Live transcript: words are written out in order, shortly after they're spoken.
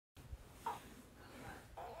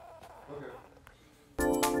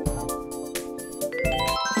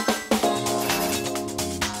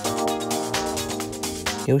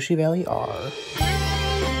Yoshi Valley R.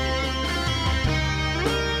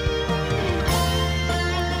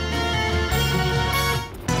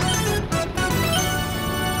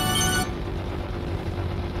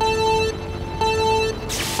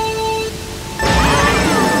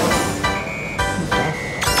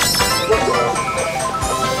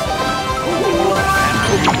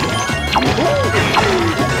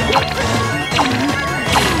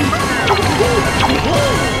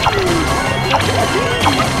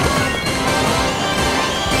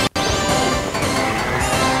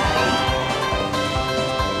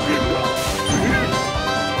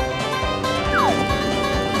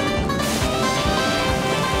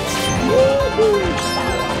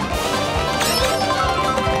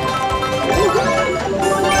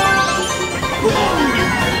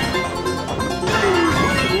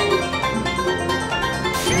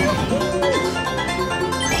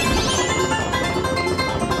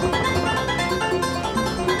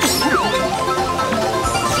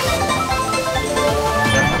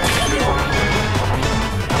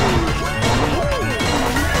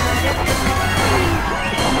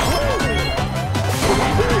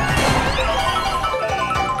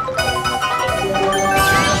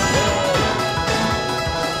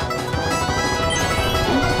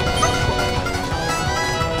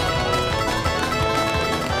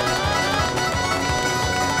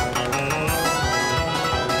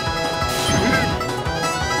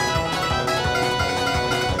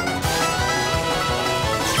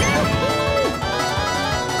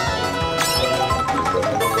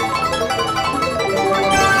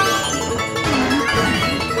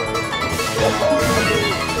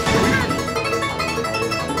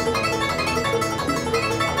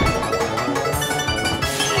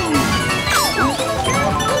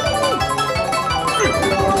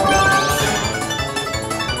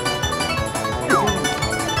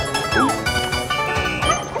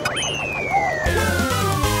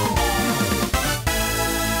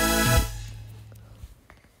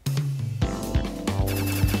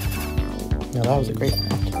 Now that was a great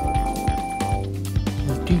round.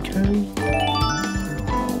 D-turn.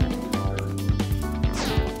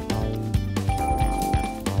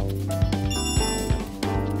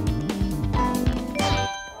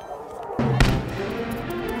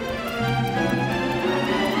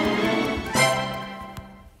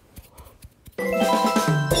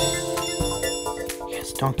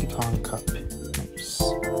 Yes, Donkey Kong Cup. Nice.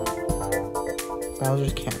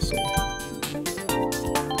 Bowser's Castle.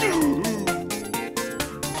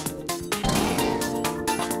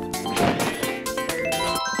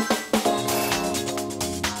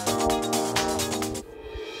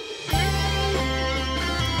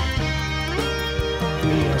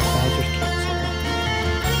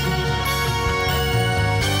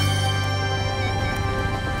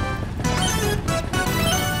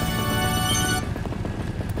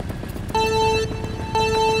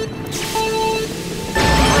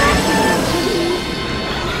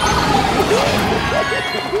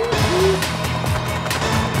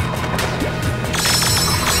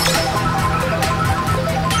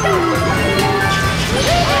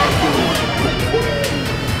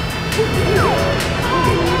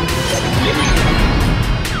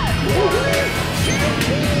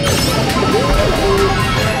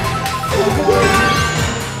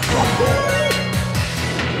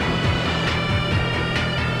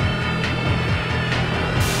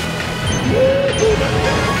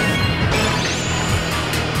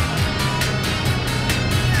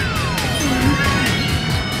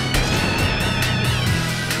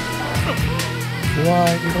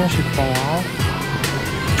 What? You're gonna shoot fall off?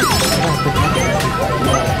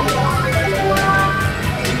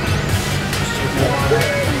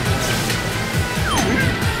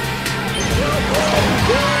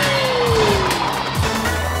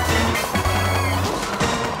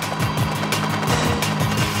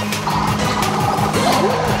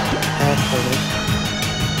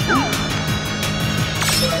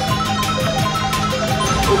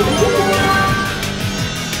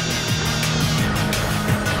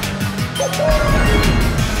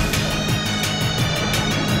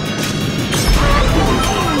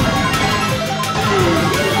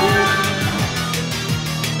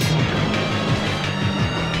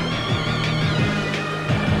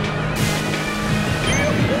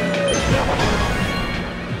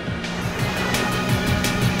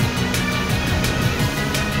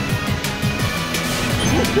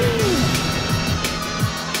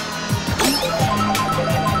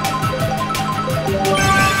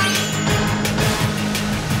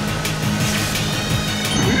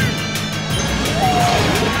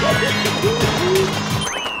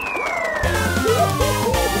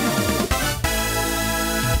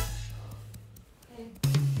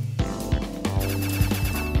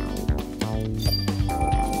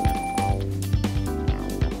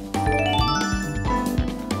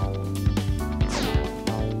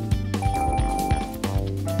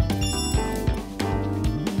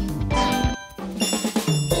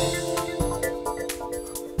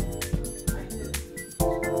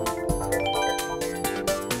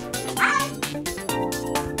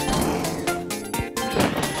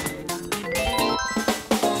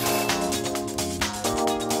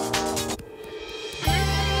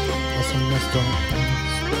 still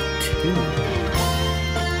it's 2.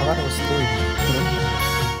 I thought it was 3.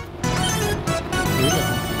 3 of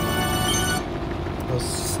them. It was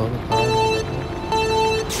slowly growing.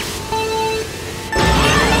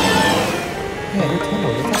 Yeah, you're 10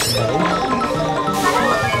 over. That's better.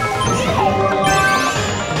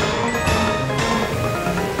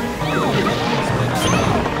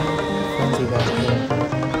 Frenzy back here.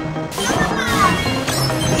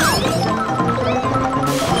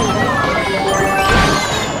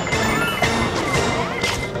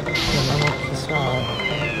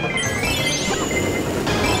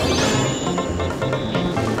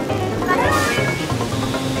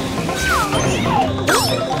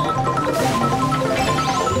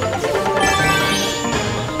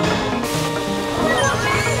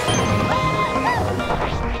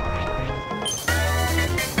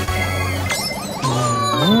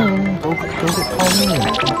 Don't get called me.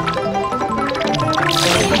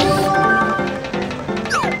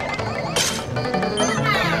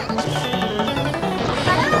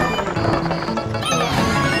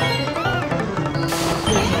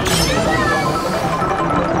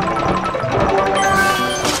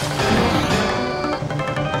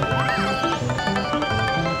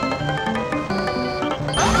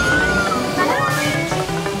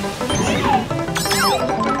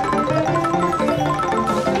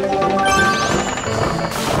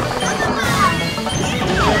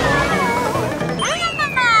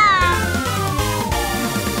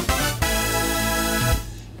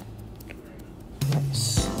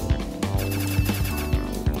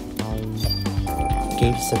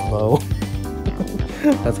 Gabe said low.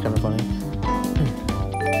 That's kind of funny.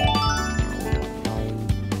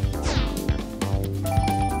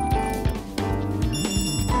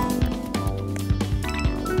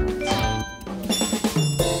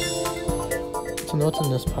 So what's in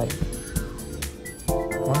this pipe?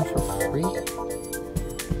 1 for free?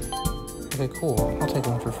 Okay, cool. I'll take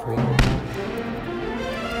 1 for free.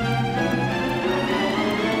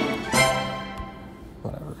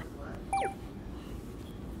 Whatever.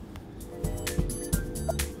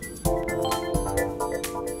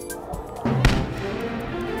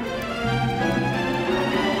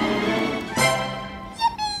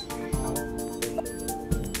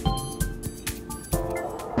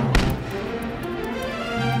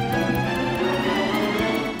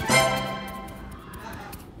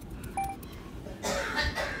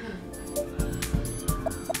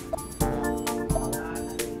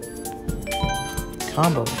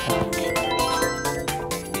 Combo attack.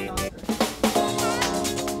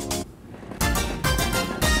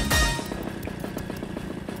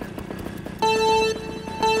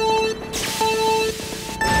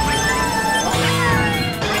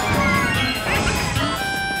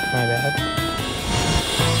 My bad.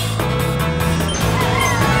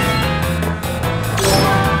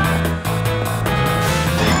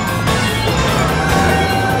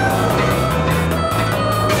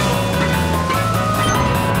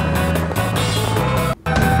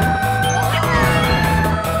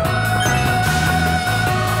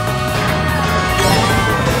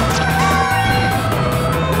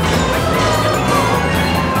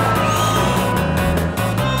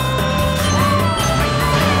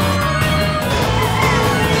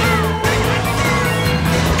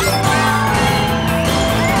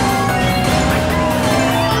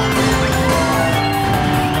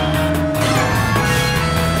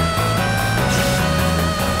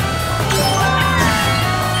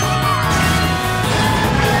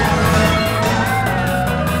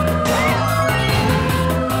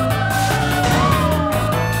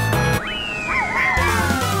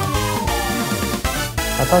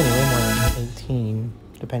 Probably way more than 18,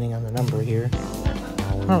 depending on the number here. I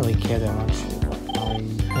don't really care that much.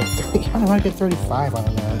 I don't want to get 35 out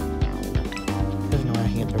of that. There's no way I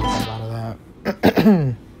can get 35 out of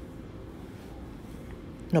that.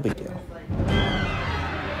 No big deal.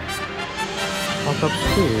 Walk up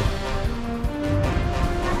here.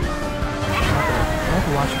 I have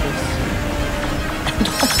to watch this.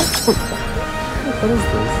 What is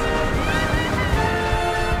this?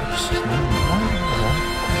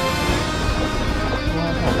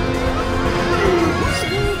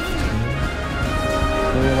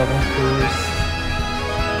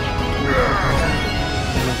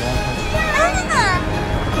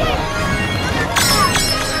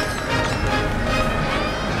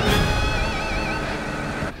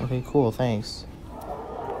 Okay, cool, thanks.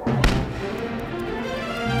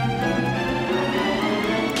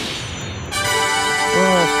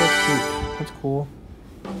 Oh, that's so cute. That's cool.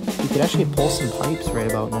 You could actually pull some pipes right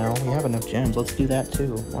about now. We have enough gems. Let's do that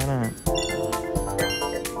too. Why not?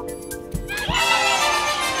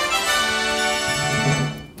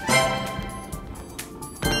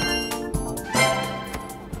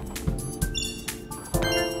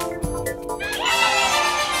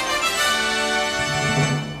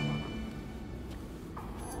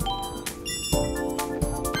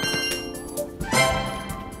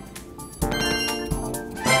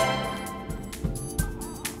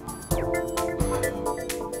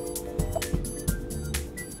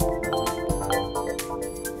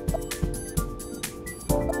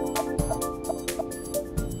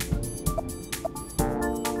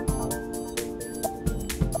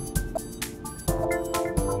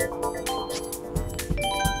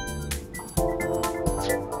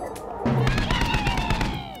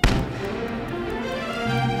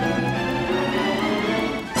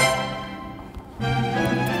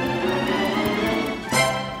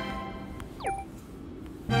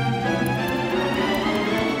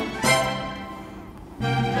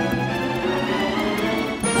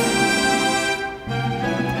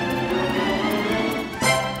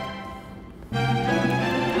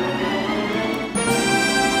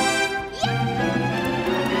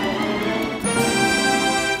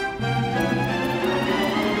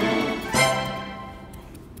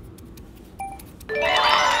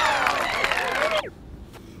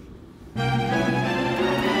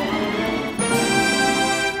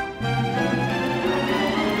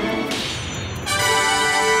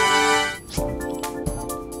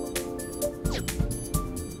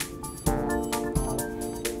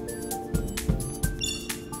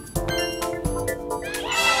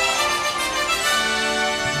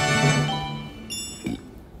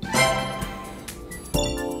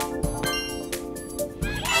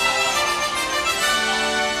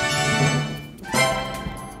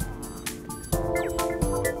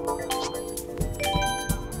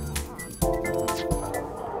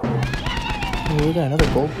 we got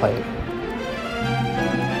another gold pipe.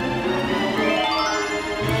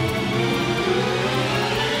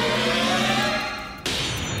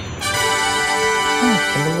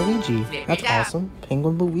 Penguin Luigi. That's awesome.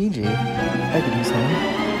 Penguin Luigi. I could use him.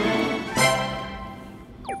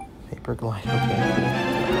 Paper glide. Okay, cool.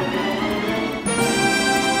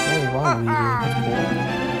 Hey, wow, Luigi. That's cool.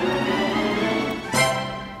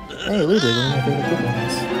 Hey, Luigi, one of my favorite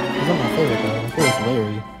Pokemons. He's not my favorite, though. My favorite's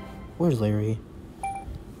Larry. Where's Larry?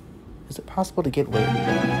 Is it possible to get Larry?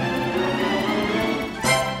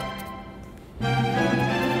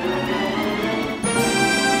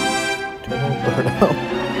 Birdo.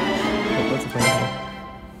 Wait, what's the brand name?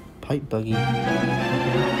 Pipe Buggy.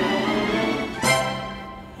 Okay.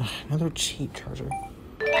 Ugh, another cheap charger.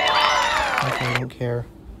 Okay, I don't care.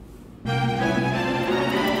 I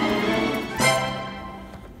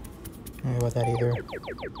don't know about that either.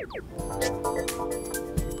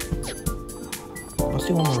 Let's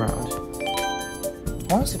do one more round.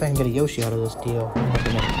 I want to see if I can get a Yoshi out of this deal.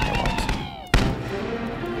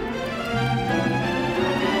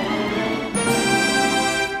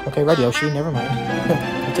 Okay, red Yoshi, never mind.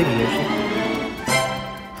 I'll take a Yoshi.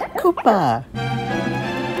 Koopa!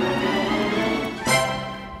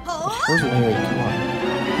 Where's Larry? Come on.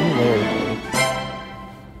 Give me Larry.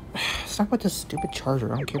 Stop with this stupid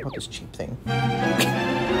charger. I don't care about this cheap thing.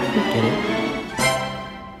 Get it?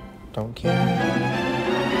 Don't care.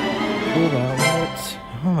 Cool outlet.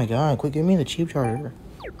 Oh my god, quit giving me the cheap charger.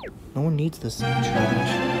 No one needs this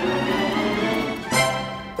trash.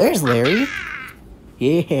 There's Larry!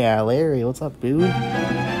 Yeah, Larry, what's up, dude?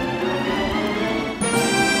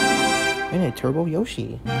 And a Turbo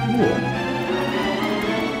Yoshi. Cool.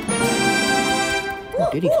 Oh,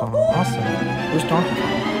 Diddy Kong, awesome. Where's Donkey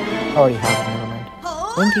Kong? I already have it, never mind.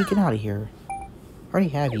 Linky, get out of here. I already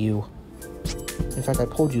have you. In fact, I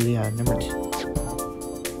pulled you, yeah, number 2.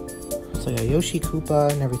 So yeah, Yoshi,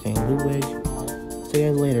 Koopa, and everything. Ludwig. See you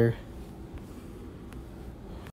guys later.